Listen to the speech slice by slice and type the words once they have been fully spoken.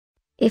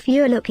If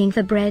you're looking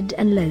for bread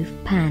and loaf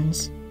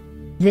pans,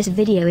 this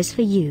video is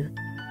for you.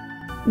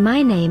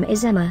 My name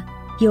is Emma,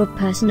 your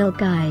personal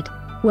guide.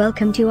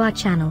 Welcome to our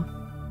channel.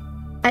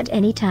 At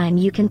any time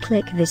you can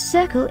click this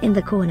circle in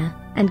the corner,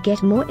 and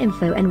get more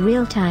info and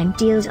real-time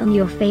deals on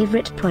your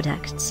favorite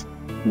products.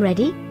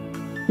 Ready?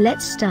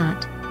 Let's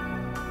start.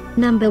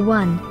 Number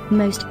 1,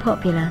 Most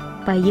Popular,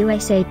 by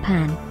USA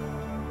Pan.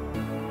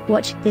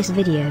 Watch this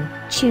video,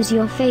 choose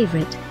your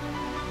favorite.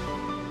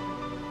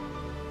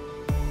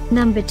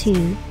 Number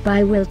 2,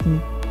 by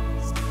Wilton.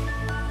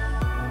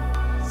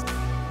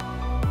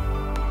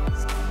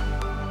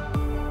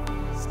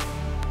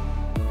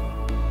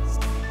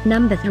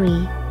 Number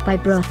 3, by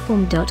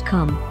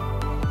BrotformDotCom.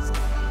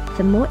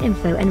 For more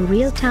info and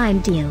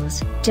real-time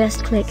deals,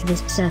 just click this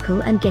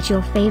circle and get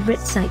your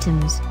favorites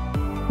items.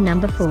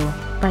 Number 4,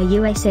 by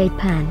USA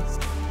Pan.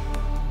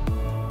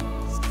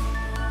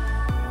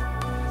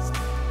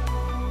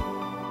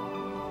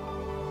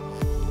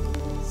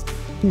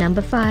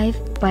 Number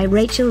 5, by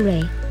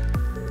Rachael.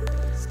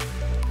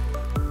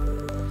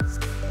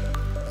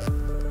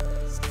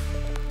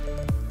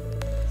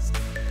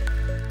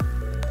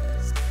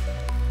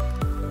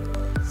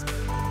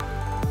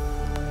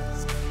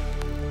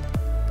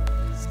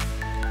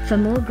 For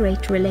more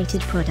great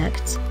related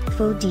products,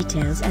 full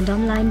details and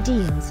online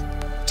deals,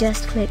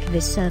 just click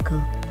this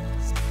circle.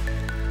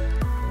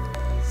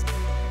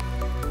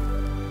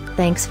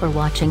 Thanks for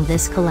watching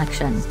this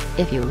collection.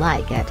 If you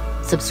like it,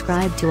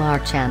 subscribe to our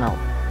channel.